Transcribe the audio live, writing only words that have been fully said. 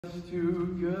It's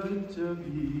too good to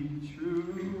be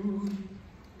true.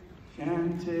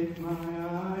 Can't take my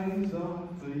eyes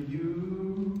off of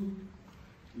you.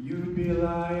 You'd be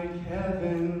like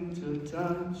heaven to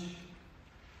touch.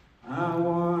 I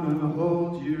wanna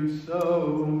hold you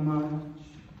so much.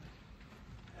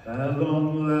 At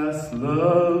long last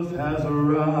love has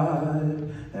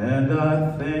arrived, and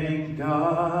I thank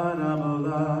God I'm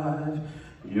alive.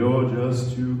 You're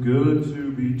just too good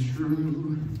to be true.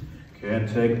 Can't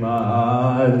take my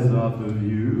eyes off of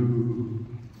you.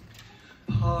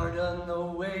 Pardon the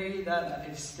way that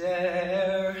I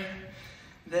stare.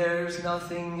 There's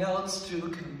nothing else to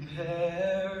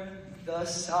compare. The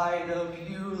sight of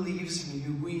you leaves me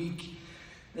weak.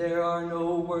 There are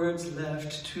no words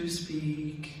left to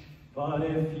speak. But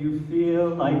if you feel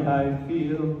like I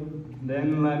feel,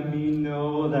 then let me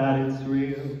know that it's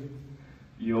real.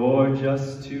 You're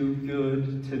just too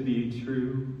good to be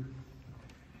true.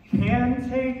 Can't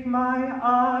take my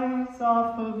eyes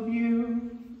off of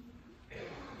you.